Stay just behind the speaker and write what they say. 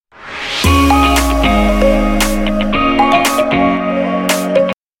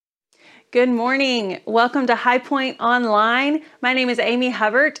Good morning. Welcome to High Point Online. My name is Amy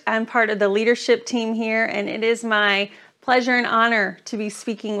Hubbard. I'm part of the leadership team here, and it is my pleasure and honor to be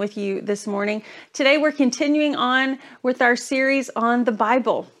speaking with you this morning. Today, we're continuing on with our series on the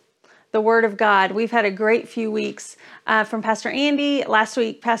Bible, the Word of God. We've had a great few weeks from Pastor Andy, last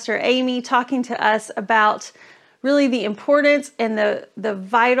week, Pastor Amy, talking to us about really the importance and the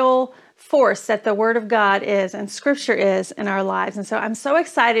vital force that the Word of God is and Scripture is in our lives. And so I'm so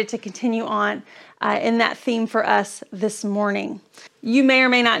excited to continue on in that theme for us this morning. You may or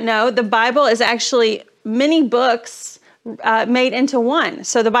may not know, the Bible is actually many books made into one.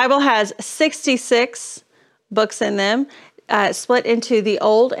 So the Bible has 66 books in them, split into the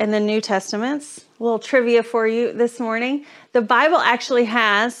Old and the New Testaments. A little trivia for you this morning. The Bible actually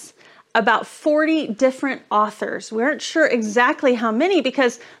has about 40 different authors. We aren't sure exactly how many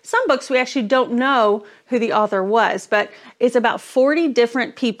because some books we actually don't know who the author was, but it's about 40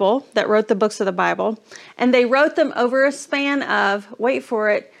 different people that wrote the books of the Bible, and they wrote them over a span of, wait for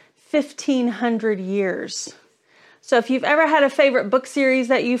it, 1,500 years. So if you've ever had a favorite book series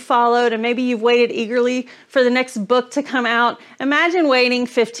that you followed and maybe you've waited eagerly for the next book to come out, imagine waiting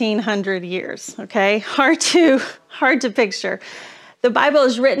 1,500 years, okay? Hard to picture. The Bible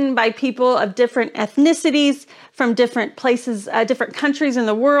is written by people of different ethnicities, from different places, different countries in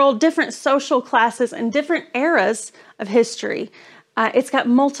the world, different social classes, and different eras of history. It's got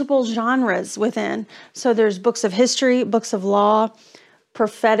multiple genres within. So there's books of history, books of law,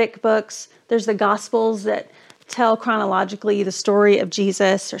 prophetic books. There's the Gospels that tell chronologically the story of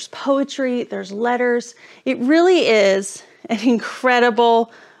Jesus. There's poetry, there's letters. It really is an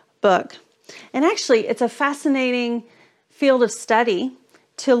incredible book. And actually, it's a fascinating field of study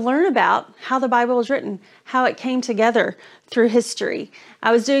to learn about how the Bible was written, how it came together through history.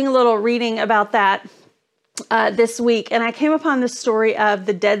 I was doing a little reading about that this week, and I came upon the story of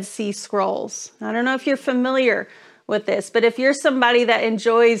the Dead Sea Scrolls. I don't know if you're familiar with this, but if you're somebody that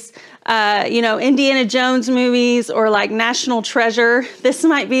enjoys, Indiana Jones movies or like National Treasure, this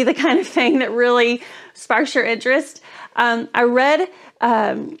might be the kind of thing that really sparks your interest. I read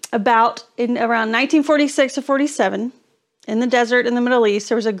about in around 1946 to 47, in the desert in the Middle East,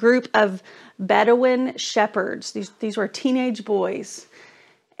 there was a group of Bedouin shepherds. These were teenage boys,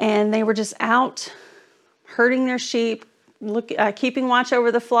 and they were just out herding their sheep, keeping watch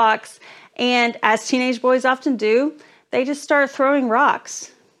over the flocks. And as teenage boys often do, they just start throwing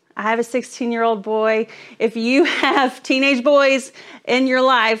rocks. I have a 16-year-old boy. If you have teenage boys in your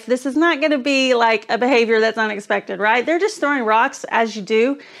life, this is not going to be like a behavior that's unexpected, right? They're just throwing rocks as you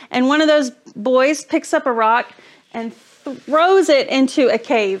do. And one of those boys picks up a rock and throws it into a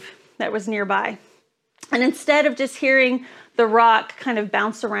cave that was nearby. And instead of just hearing the rock kind of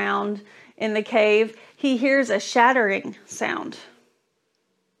bounce around in the cave, he hears a shattering sound.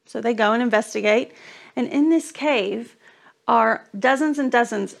 So they go and investigate. And in this cave are dozens and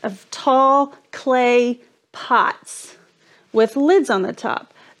dozens of tall clay pots with lids on the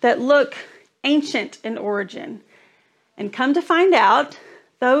top that look ancient in origin. And come to find out,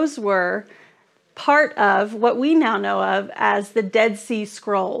 those were part of what we now know of as the Dead Sea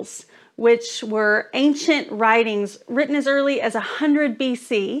Scrolls, which were ancient writings written as early as 100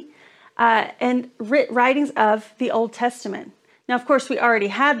 BC and writings of the Old Testament. Now, of course, we already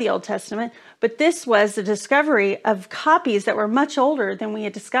had the Old Testament, but this was the discovery of copies that were much older than we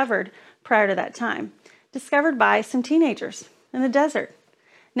had discovered prior to that time, discovered by some teenagers in the desert.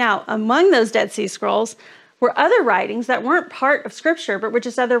 Now, among those Dead Sea Scrolls were other writings that weren't part of Scripture, but were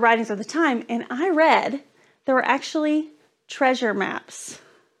just other writings of the time. And I read there were actually treasure maps.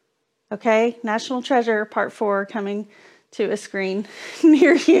 Okay, National Treasure Part 4 coming to a screen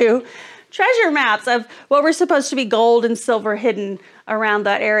near you. Treasure maps of what were supposed to be gold and silver hidden around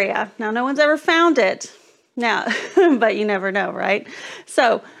that area. Now, no one's ever found it. Now, but you never know, right?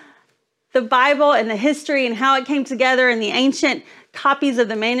 So the Bible and the history and how it came together and the ancient copies of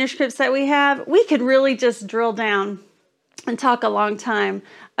the manuscripts that we have, we could really just drill down and talk a long time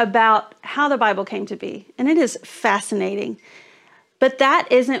about how the Bible came to be. And it is fascinating. But that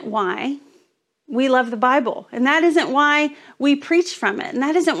isn't why we love the Bible. And that isn't why we preach from it. And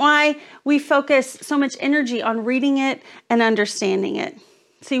that isn't why we focus so much energy on reading it and understanding it.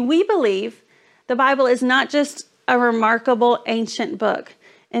 See, we believe the Bible is not just a remarkable ancient book.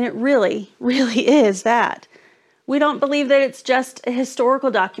 And it really, really is that. We don't believe that it's just a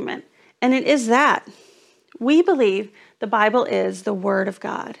historical document, and it is that. We believe the Bible is the Word of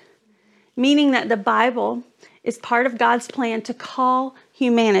God, meaning that the Bible is part of God's plan to call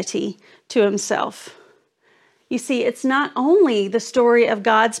humanity to Himself. You see, it's not only the story of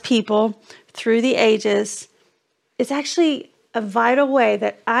God's people through the ages, it's actually a vital way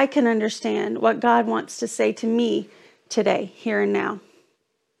that I can understand what God wants to say to me today, here and now.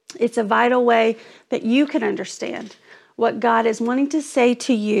 It's a vital way that you can understand what God is wanting to say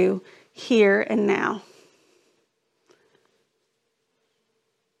to you here and now.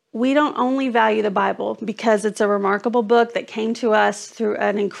 We don't only value the Bible because it's a remarkable book that came to us through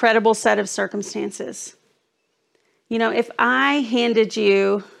an incredible set of circumstances. You know, if I handed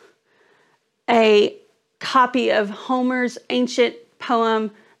you a copy of Homer's ancient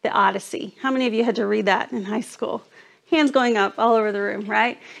poem, The Odyssey, how many of you had to read that in high school? Hands going up all over the room,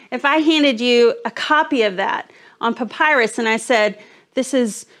 right? If I handed you a copy of that on papyrus and I said, this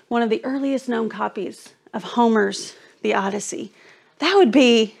is one of the earliest known copies of Homer's The Odyssey, that would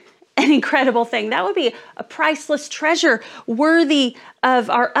be an incredible thing. That would be a priceless treasure worthy of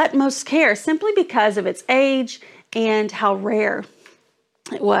our utmost care simply because of its age and how rare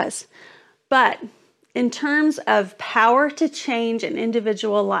it was. But in terms of power to change an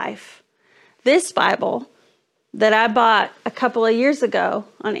individual life, this Bible that I bought a couple of years ago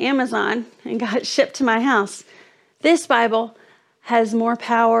on Amazon and got shipped to my house, this Bible has more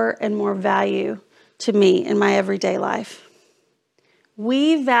power and more value to me in my everyday life.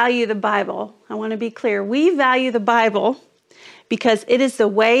 We value the Bible. I want to be clear. We value the Bible because it is the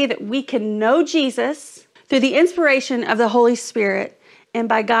way that we can know Jesus through the inspiration of the Holy Spirit. And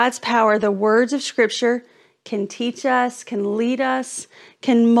by God's power, the words of Scripture can teach us, can lead us,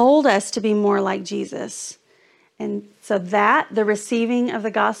 can mold us to be more like Jesus. And so that, the receiving of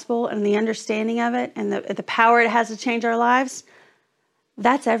the gospel and the understanding of it and the power it has to change our lives,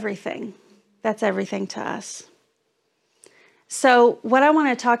 that's everything. That's everything to us. So what I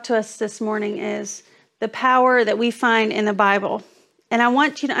want to talk to us this morning is the power that we find in the Bible. And I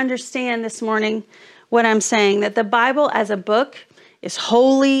want you to understand this morning what I'm saying, that the Bible as a book is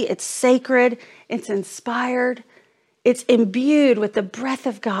holy, it's sacred, it's inspired, it's imbued with the breath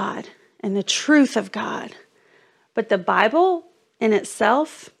of God and the truth of God. But the Bible in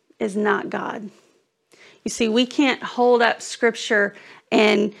itself is not God. You see, we can't hold up Scripture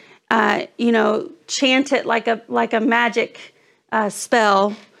and, chant it like a magic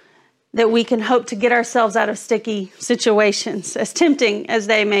spell that we can hope to get ourselves out of sticky situations, as tempting as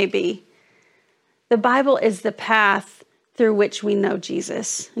they may be. The Bible is the path through which we know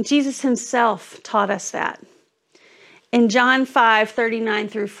Jesus. And Jesus himself taught us that. In John 5:39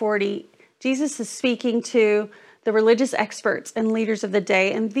 through 40, Jesus is speaking to the religious experts and leaders of the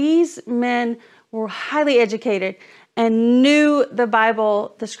day. And these men were highly educated and knew the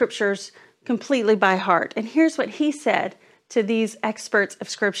Bible, the Scriptures, completely by heart. And here's what he said to these experts of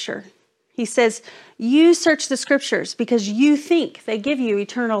Scripture. He says, you search the Scriptures because you think they give you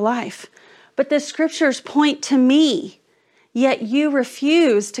eternal life. But the Scriptures point to me, yet you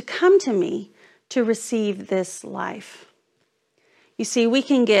refuse to come to me to receive this life. You see, we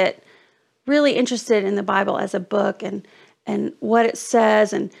can get really interested in the Bible as a book and what it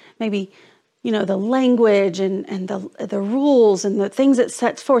says and maybe, the language and the rules and the things it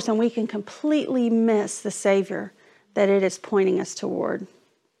sets forth, and we can completely miss the Savior that it is pointing us toward.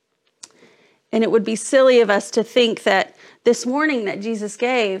 And it would be silly of us to think that this warning that Jesus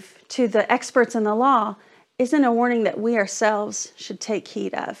gave to the experts in the law isn't a warning that we ourselves should take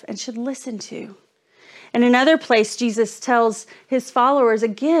heed of and should listen to. In another place, Jesus tells his followers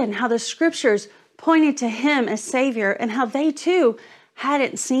again how the Scriptures pointed to him as Savior and how they too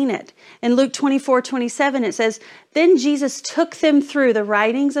hadn't seen it. In Luke 24:27, it says, then Jesus took them through the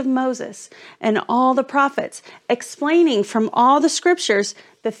writings of Moses and all the prophets, explaining from all the Scriptures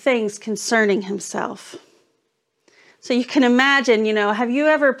the things concerning himself. So you can imagine, have you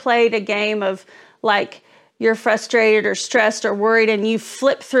ever played a game of like you're frustrated or stressed or worried and you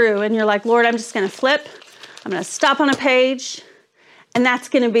flip through and you're like, Lord, I'm just going to flip. I'm going to stop on a page. And that's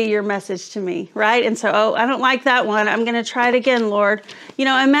going to be your message to me, right? And so, I don't like that one. I'm going to try it again, Lord.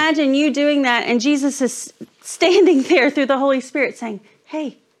 Imagine you doing that and Jesus is standing there through the Holy Spirit saying,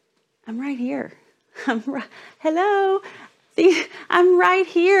 hey, I'm right here. Hello. I'm right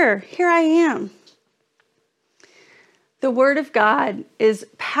here. Here I am. The Word of God is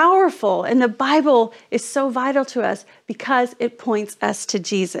powerful, and the Bible is so vital to us because it points us to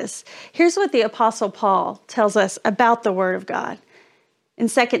Jesus. Here's what the Apostle Paul tells us about the Word of God. In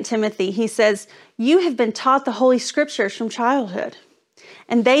 2 Timothy, he says, you have been taught the Holy Scriptures from childhood,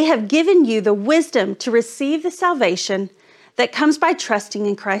 and they have given you the wisdom to receive the salvation that comes by trusting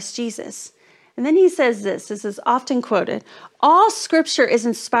in Christ Jesus. And then he says this is often quoted, all Scripture is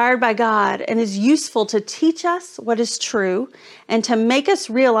inspired by God and is useful to teach us what is true and to make us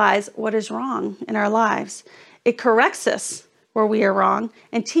realize what is wrong in our lives. It corrects us where we are wrong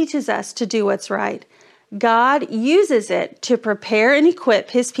and teaches us to do what's right. God uses it to prepare and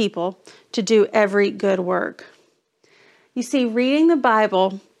equip his people to do every good work. You see, reading the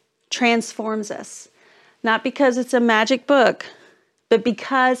Bible transforms us, not because it's a magic book, but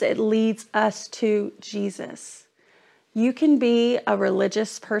because it leads us to Jesus. You can be a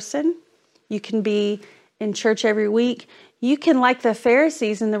religious person. You can be in church every week. You can, like the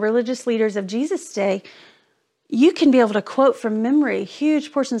Pharisees and the religious leaders of Jesus' day, you can be able to quote from memory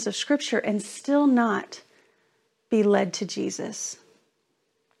huge portions of Scripture and still not be led to Jesus.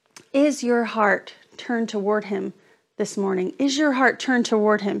 Is your heart turned toward him this morning? Is your heart turned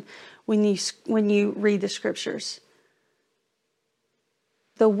toward him when you read the Scriptures?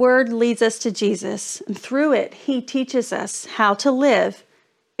 The Word leads us to Jesus, and through it, he teaches us how to live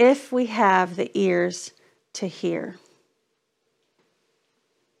if we have the ears to hear.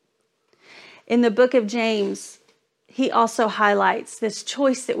 In the book of James, he also highlights this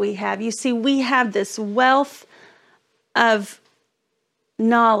choice that we have. You see, we have this wealth of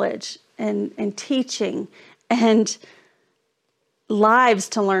knowledge and teaching and lives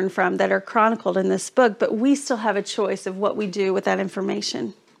to learn from that are chronicled in this book, but we still have a choice of what we do with that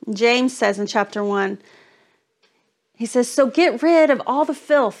information. James says in chapter 1, he says, "So get rid of all the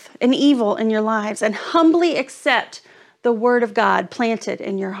filth and evil in your lives and humbly accept the word of God planted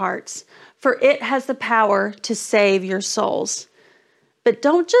in your hearts, for it has the power to save your souls." But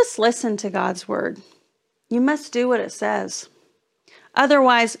don't just listen to God's word. You must do what it says.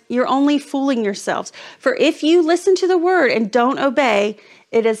 Otherwise, you're only fooling yourselves. For if you listen to the word and don't obey,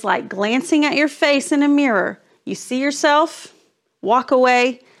 it is like glancing at your face in a mirror. You see yourself, walk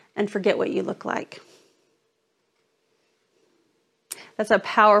away, and forget what you look like. That's a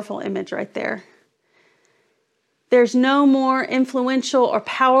powerful image right there. There's no more influential or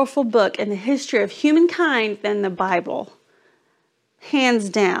powerful book in the history of humankind than the Bible. Hands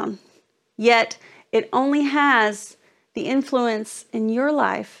down. Yet, it only has the influence in your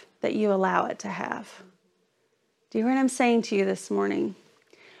life that you allow it to have. Do you hear what I'm saying to you this morning?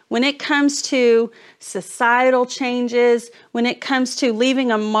 When it comes to societal changes, when it comes to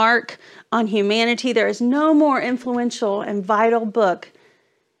leaving a mark on humanity, there is no more influential and vital book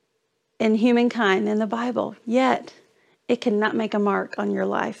in humankind than the Bible. Yet, it cannot make a mark on your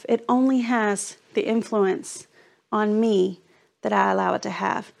life. It only has the influence on me that I allow it to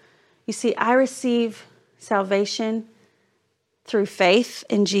have. You see, I receive salvation through faith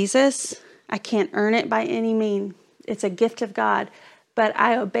in Jesus. I can't earn it by any means. It's a gift of God. But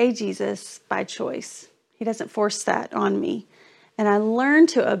I obey Jesus by choice. He doesn't force that on me. And I learn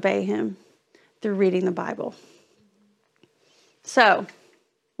to obey him through reading the Bible. So,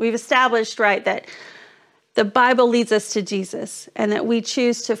 we've established, right, that the Bible leads us to Jesus and that we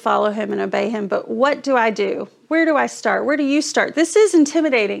choose to follow him and obey him. But what do I do? Where do I start? Where do you start? This is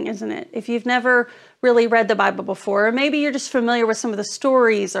intimidating, isn't it? If you've never really read the Bible before, or maybe you're just familiar with some of the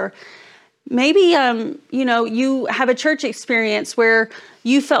stories, or maybe, you have a church experience where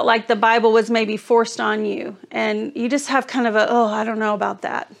you felt like the Bible was maybe forced on you and you just have kind of I don't know about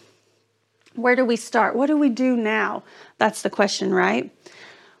that. Where do we start? What do we do now? That's the question, right?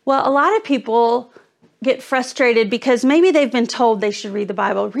 Well, a lot of people get frustrated because maybe they've been told they should read the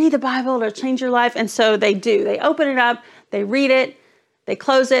Bible. Read the Bible, it'll change your life. And so they do. They open it up, they read it, they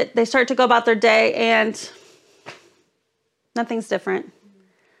close it, they start to go about their day, and nothing's different.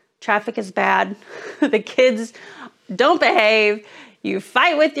 Traffic is bad. The kids don't behave. You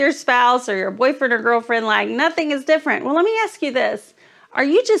fight with your spouse or your boyfriend or girlfriend, like nothing is different. Well, let me ask you this. Are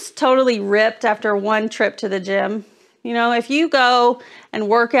you just totally ripped after one trip to the gym? If you go and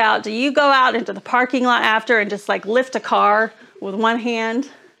work out, do you go out into the parking lot after and just like lift a car with one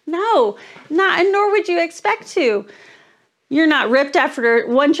hand? No, and nor would you expect to. You're not ripped after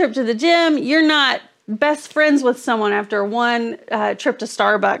one trip to the gym. You're not best friends with someone after one trip to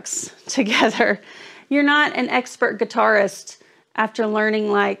Starbucks together. You're not an expert guitarist after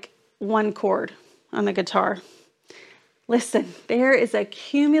learning like one chord on the guitar. Listen, there is a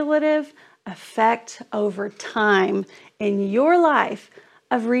cumulative effect over time in your life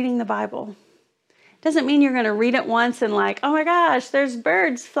of reading the Bible. Doesn't mean you're going to read it once and like, oh my gosh, there's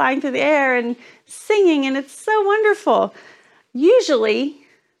birds flying through the air and singing and it's so wonderful. Usually,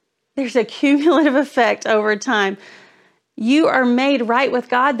 there's a cumulative effect over time. You are made right with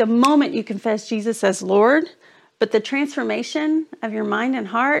God the moment you confess Jesus as Lord, but the transformation of your mind and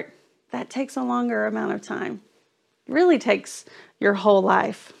heart, that takes a longer amount of time. It really takes your whole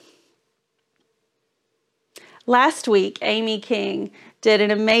life. Last week, Amy King did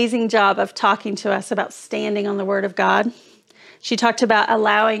an amazing job of talking to us about standing on the Word of God. She talked about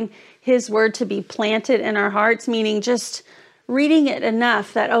allowing His Word to be planted in our hearts, meaning just reading it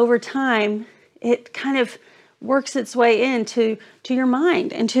enough that over time It kind of works its way into your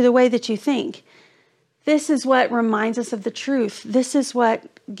mind and to the way that you think. This is what reminds us of the truth. This is what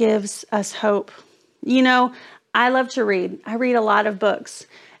gives us hope. You know, I love to read. I read a lot of books,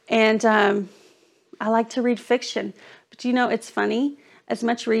 and I like to read fiction. But you know, it's funny, as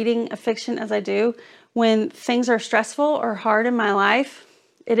much reading of fiction as I do, when things are stressful or hard in my life,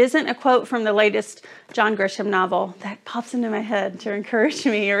 it isn't a quote from the latest John Grisham novel that pops into my head to encourage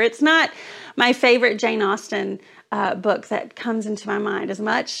me, or it's not my favorite Jane Austen book that comes into my mind as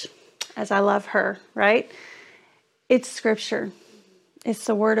much as I love her, right? It's Scripture. It's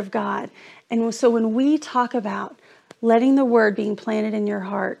the Word of God. And so when we talk about letting the Word being planted in your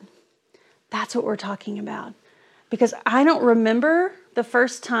heart, that's what we're talking about. Because I don't remember the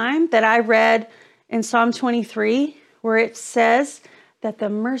first time that I read in Psalm 23 where it says that the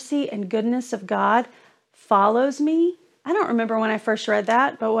mercy and goodness of God follows me. I don't remember when I first read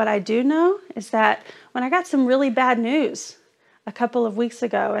that, but what I do know is that when I got some really bad news a couple of weeks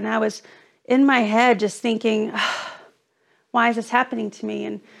ago, and I was in my head just thinking, why is this happening to me?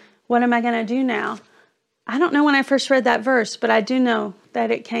 And what am I going to do now? I don't know when I first read that verse, but I do know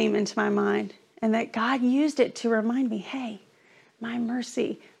that it came into my mind and that God used it to remind me, hey, my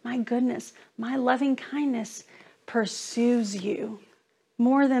mercy, my goodness, my loving kindness pursues you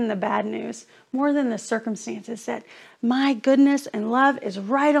more than the bad news, more than the circumstances, that my goodness and love is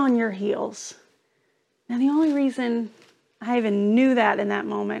right on your heels. Now, the only reason I even knew that in that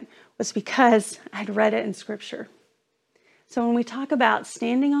moment was because I'd read it in Scripture. So when we talk about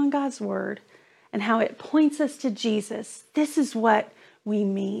standing on God's Word and how it points us to Jesus, this is what we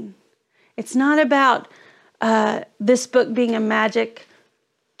mean. It's not about this book being a magic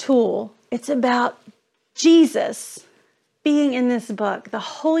tool. It's about Jesus being in this book, the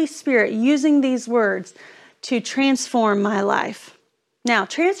Holy Spirit using these words to transform my life. Now,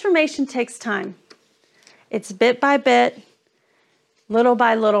 transformation takes time. It's bit by bit, little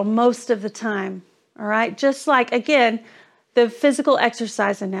by little, most of the time. All right? Just like, again, the physical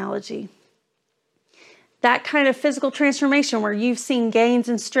exercise analogy. That kind of physical transformation where you've seen gains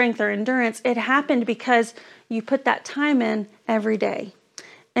in strength or endurance, it happened because you put that time in every day.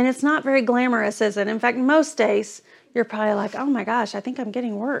 And it's not very glamorous, is it? In fact, most days, you're probably like, oh my gosh, I think I'm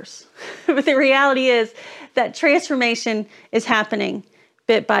getting worse. But the reality is that transformation is happening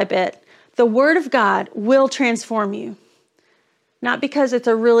bit by bit. The Word of God will transform you. Not because it's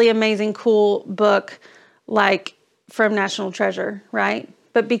a really amazing, cool book like from National Treasure, right?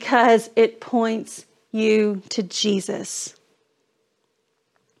 But because it points you to Jesus.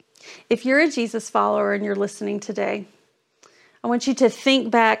 If you're a Jesus follower and you're listening today, I want you to think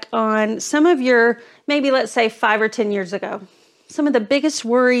back on some of your, maybe let's say 5 or 10 years ago, some of the biggest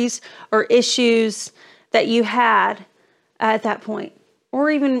worries or issues that you had at that point, or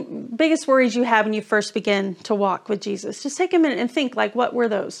even biggest worries you had when you first began to walk with Jesus. Just take a minute and think, like, what were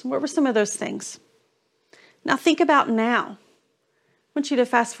those? What were some of those things? Now think about now. I want you to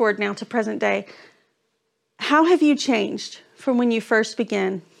fast forward now to present day. How have you changed from when you first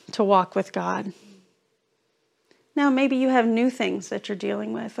began to walk with God? Now, maybe you have new things that you're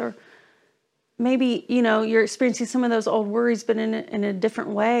dealing with, or maybe, you're experiencing some of those old worries, but in a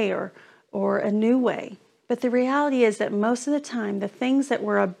different way or a new way. But the reality is that most of the time, the things that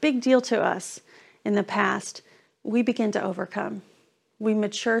were a big deal to us in the past, we begin to overcome. We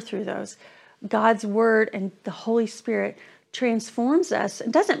mature through those. God's Word and the Holy Spirit transforms us.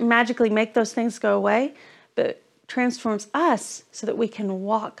 It doesn't magically make those things go away, but transforms us so that we can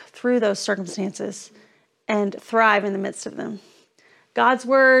walk through those circumstances and thrive in the midst of them. God's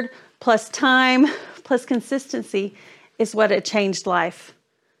Word plus time plus consistency is what a changed life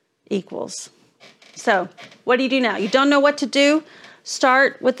equals. So, what do you do now? You don't know what to do?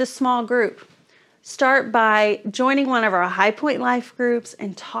 Start with a small group. Start by joining one of our High Point Life groups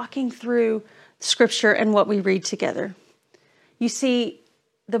and talking through Scripture and what we read together. You see,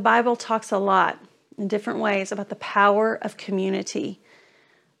 the Bible talks a lot in different ways about the power of community.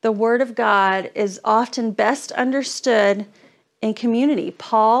 The Word of God is often best understood in community.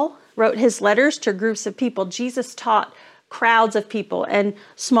 Paul wrote his letters to groups of people. Jesus taught crowds of people and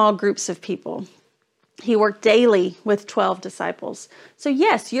small groups of people. He worked daily with 12 disciples. So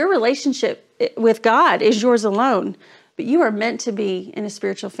yes, your relationship with God is yours alone, but you are meant to be in a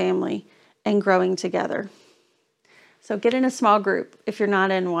spiritual family and growing together. So get in a small group if you're not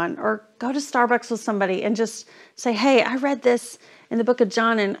in one, or go to Starbucks with somebody and just say, hey, I read this in the book of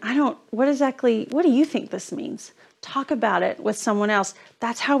John, and what do you think this means? Talk about it with someone else.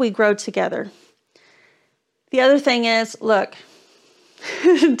 That's how we grow together. The other thing is, look,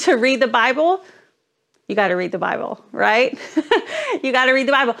 to read the Bible, you got to read the Bible, right? You got to read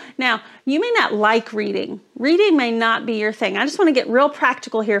the Bible. Now, you may not like reading. Reading may not be your thing. I just want to get real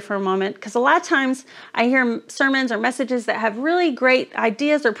practical here for a moment, because a lot of times I hear sermons or messages that have really great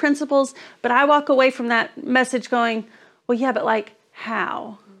ideas or principles, but I walk away from that message going, well, yeah, but like,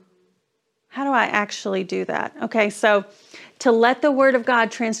 how? How do I actually do that? Okay, so to let the Word of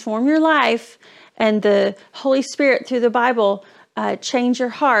God transform your life and the Holy Spirit through the Bible change your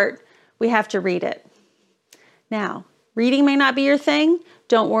heart, we have to read it. Now, reading may not be your thing.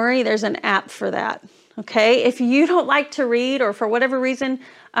 Don't worry, there's an app for that. Okay, if you don't like to read, or for whatever reason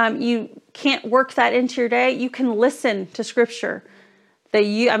you can't work that into your day, you can listen to Scripture. I'm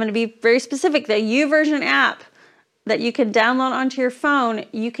going to be very specific. The YouVersion app that you can download onto your phone,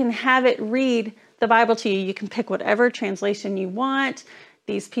 you can have it read the Bible to you. You can pick whatever translation you want.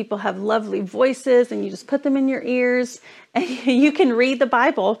 These people have lovely voices, and you just put them in your ears, and you can read the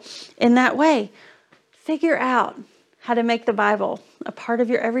Bible in that way. Figure out how to make the Bible a part of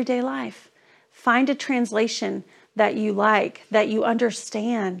your everyday life. Find a translation that you like, that you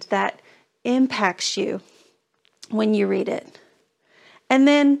understand, that impacts you when you read it. And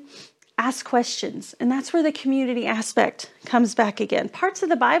then ask questions. And that's where the community aspect comes back again. Parts of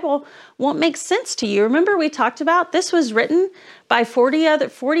the Bible won't make sense to you. Remember, we talked about this was written by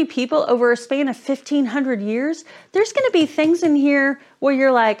 40 people over a span of 1,500 years. There's going to be things in here where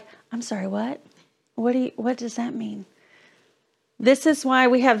you're like, I'm sorry, what? What does that mean? This is why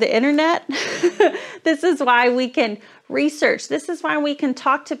we have the internet. This is why we can research. This is why we can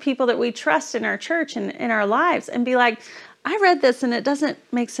talk to people that we trust in our church and in our lives and be like, I read this and it doesn't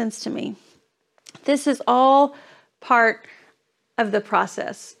make sense to me. This is all part of the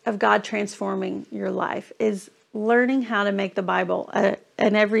process of God transforming your life, is learning how to make the Bible an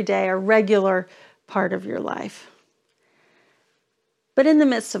everyday, a regular part of your life. But in the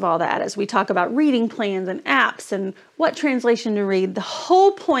midst of all that, as we talk about reading plans and apps and what translation to read, the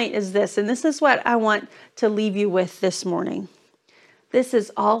whole point is this, and this is what I want to leave you with this morning. This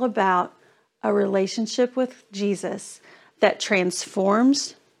is all about a relationship with Jesus that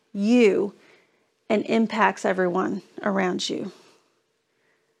transforms you and impacts everyone around you.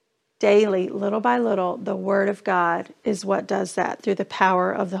 Daily, little by little, the Word of God is what does that through the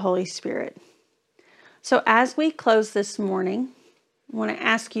power of the Holy Spirit. So as we close this morning, I want to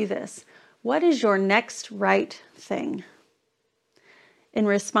ask you this. What is your next right thing? In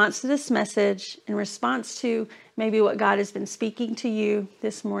response to this message, in response to maybe what God has been speaking to you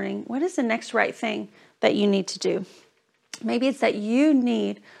this morning, what is the next right thing that you need to do? Maybe it's that you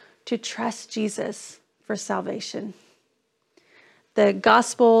need to trust Jesus for salvation. The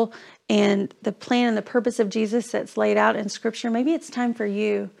gospel and the plan and the purpose of Jesus that's laid out in Scripture, maybe it's time for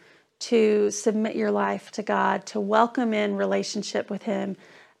you to submit your life to God, to welcome in relationship with Him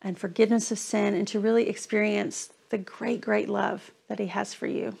and forgiveness of sin, and to really experience the great, great love that He has for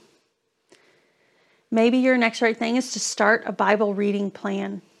you. Maybe your next right thing is to start a Bible reading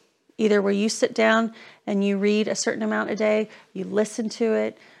plan, either where you sit down and you read a certain amount a day, you listen to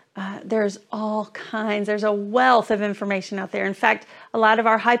it. There's all kinds. There's a wealth of information out there. In fact, a lot of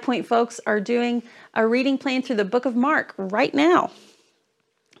our High Point folks are doing a reading plan through the book of Mark right now.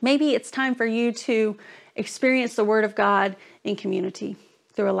 Maybe it's time for you to experience the Word of God in community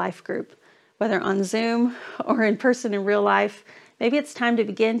through a life group, whether on Zoom or in person in real life. Maybe it's time to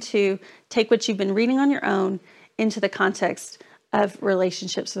begin to take what you've been reading on your own into the context of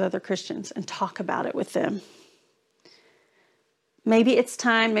relationships with other Christians and talk about it with them. Maybe it's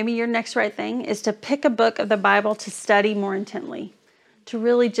time, maybe your next right thing is to pick a book of the Bible to study more intently, to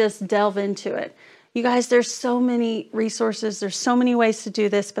really just delve into it. You guys, there's so many resources, there's so many ways to do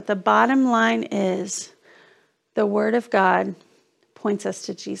this, but the bottom line is the Word of God points us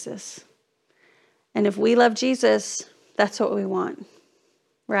to Jesus. And if we love Jesus, that's what we want,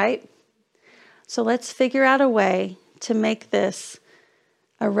 right? So let's figure out a way to make this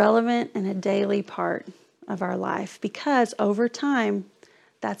a relevant and a daily part of our life, because over time,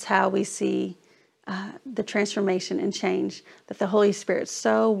 that's how we see the transformation and change that the Holy Spirit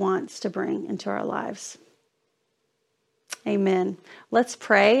so wants to bring into our lives. Amen. Let's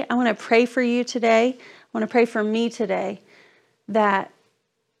pray. I want to pray for you today. I want to pray for me today that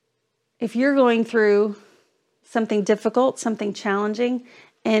if you're going through something difficult, something challenging,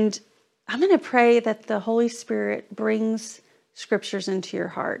 and I'm going to pray that the Holy Spirit brings scriptures into your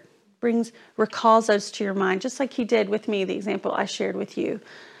heart, recalls those to your mind, just like He did with me, the example I shared with you.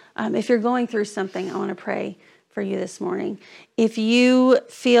 If you're going through something, I want to pray for you this morning. If you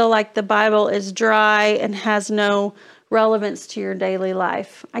feel like the Bible is dry and has no relevance to your daily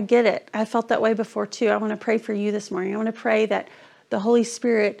life, I get it. I felt that way before too. I want to pray for you this morning. I want to pray that the Holy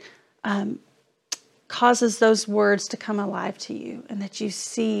Spirit causes those words to come alive to you and that you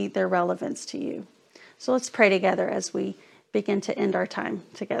see their relevance to you. So let's pray together as we begin to end our time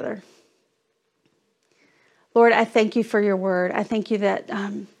together. Lord, I thank you for your word. I thank you that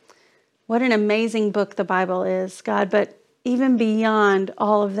what an amazing book the Bible is, God. But even beyond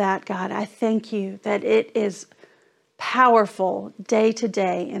all of that, God, I thank you that it is powerful day to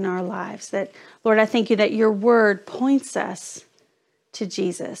day in our lives. That, Lord, I thank you that your word points us to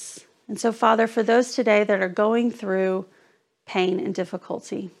Jesus. And so, Father, for those today that are going through pain and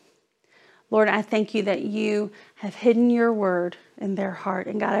difficulty, Lord, I thank you that you have hidden your word in their heart.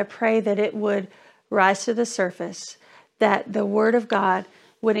 And God, I pray that it would rise to the surface, that the word of God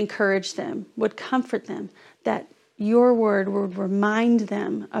would encourage them, would comfort them, that your word would remind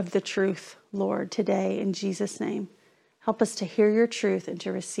them of the truth, Lord, today in Jesus' name. Help us to hear your truth and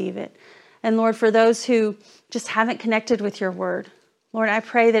to receive it. And Lord, for those who just haven't connected with your word, Lord, I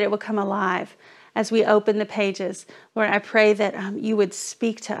pray that it will come alive as we open the pages. Lord, I pray that you would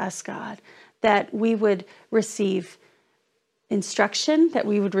speak to us, God, that we would receive instruction, that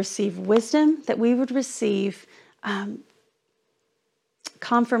we would receive wisdom, that we would receive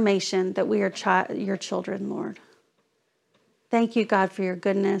confirmation that we are your children, Lord. Thank you, God, for your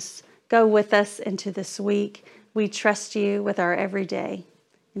goodness. Go with us into this week. We trust you with our everyday.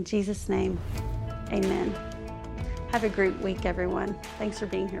 In Jesus' name, amen. Have a great week, everyone. Thanks for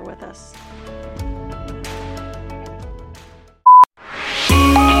being here with us.